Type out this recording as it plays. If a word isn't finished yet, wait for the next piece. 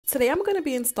Today I'm going to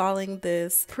be installing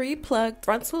this pre-plucked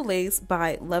frontal lace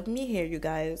by Luvmehair, you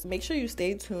guys. Make sure you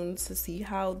stay tuned to see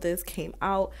how this came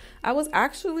out. I was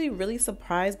actually really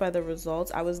surprised by the results.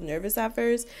 I was nervous at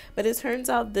first, but it turns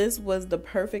out this was the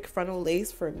perfect frontal lace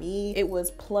for me. It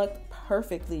was plucked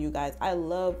perfectly, you guys. I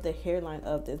love the hairline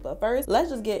of this. But first, let's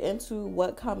just get into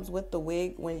what comes with the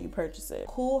wig when you purchase it.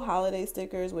 Cool holiday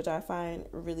stickers, which I find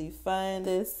really fun.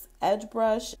 This edge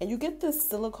brush, and you get this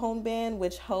silicone band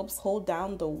which helps hold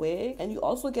down the wig, and you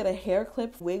also get a hair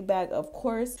clip, wig bag, of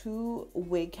course, 2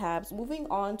 wig caps. Moving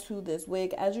on to this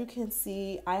wig, as you can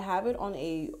see, I have it on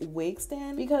a wig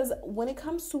stand because when it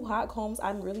comes to hot combs,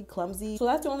 I'm really clumsy, so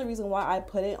that's the only reason why I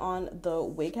put it on the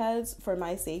wig heads for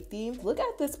my safety. Look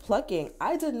at this plucking.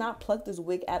 I did not pluck this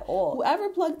wig at all. Whoever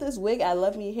plucked this wig at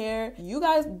Luvmehair, you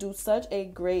guys do such a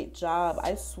great job,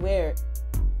 I swear.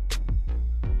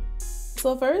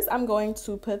 So first, I'm going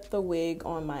to put the wig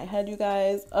on my head, you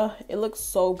guys. It looks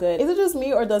so good. Is it just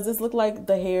me, or does this look like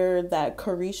the hair that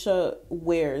Caresha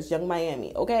wears, Young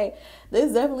Miami? Okay,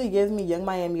 this definitely gives me Young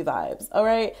Miami vibes, all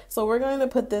right? So we're going to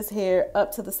put this hair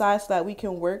up to the side so that we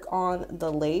can work on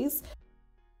the lace.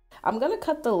 I'm gonna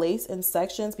cut the lace in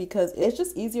sections because it's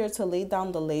just easier to lay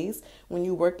down the lace when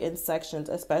you work in sections,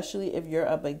 especially if you're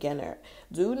a beginner.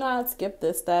 Do not skip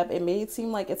this step. It may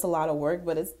seem like it's a lot of work,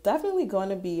 but it's definitely going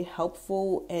to be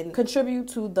helpful and contribute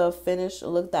to the finished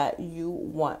look that you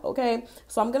want, okay?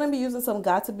 So I'm gonna be using some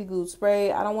Got To Be Glue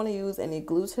spray. I don't want to use any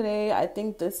glue today. I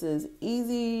think this is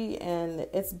easy and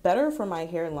it's better for my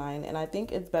hairline, and I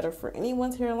think it's better for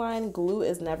anyone's hairline. Glue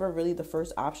is never really the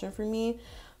first option for me.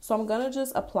 So I'm gonna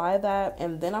just apply that,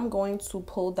 and then I'm going to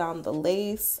pull down the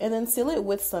lace and then seal it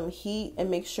with some heat and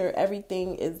make sure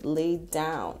everything is laid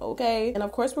down, okay? And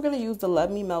of course, we're gonna use the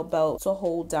Luvme melt belt to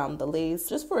hold down the lace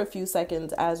just for a few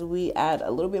seconds as we add a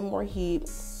little bit more heat.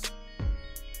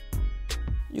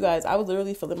 You guys, I was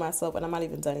literally feeling myself and I'm not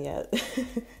even done yet.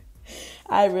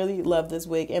 I really love this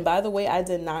wig. And by the way, I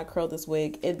did not curl this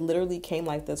wig. It literally came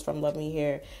like this from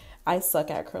Luvmehair. I suck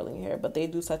at curling hair, but they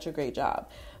do such a great job.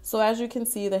 So as you can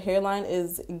see, the hairline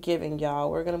is giving,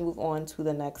 y'all. We're gonna move on to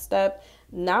the next step.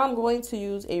 Now I'm going to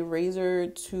use a razor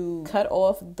to cut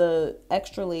off the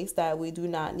extra lace that we do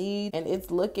not need, and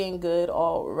it's looking good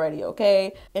already,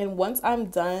 okay? And once I'm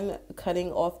done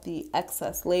cutting off the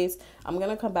excess lace, I'm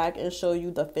gonna come back and show you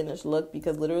the finished look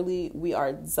because literally we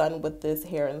are done with this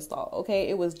hair install, okay?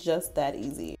 It was just that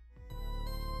easy.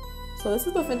 So this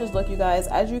is the finished look, you guys.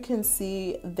 As you can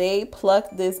see, they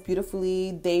plucked this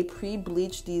beautifully. They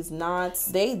pre-bleached these knots.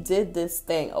 They did this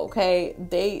thing, okay?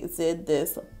 They did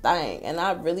this thing. And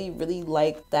I really, really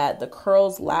like that the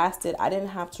curls lasted. I didn't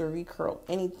have to recurl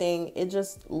anything. It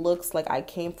just looks like I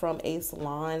came from a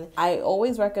salon. I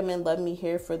always recommend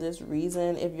Luvmehair for this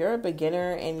reason. If you're a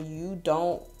beginner and you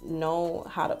don't know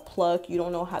how to pluck, you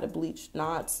don't know how to bleach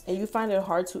knots, and you find it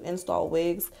hard to install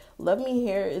wigs,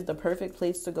 Luvmehair is the perfect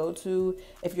place to go to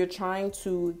if you're trying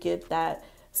to get that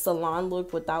salon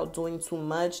look without doing too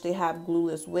much. They have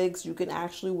glueless wigs. You can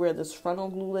actually wear this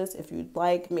frontal glueless if you'd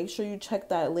like. Make sure you check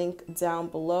that link down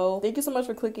below. Thank you so much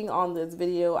for clicking on this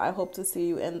video. I hope to see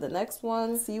you in the next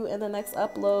one. See you in the next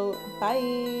upload.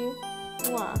 Bye.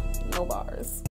 Mwah. No bars.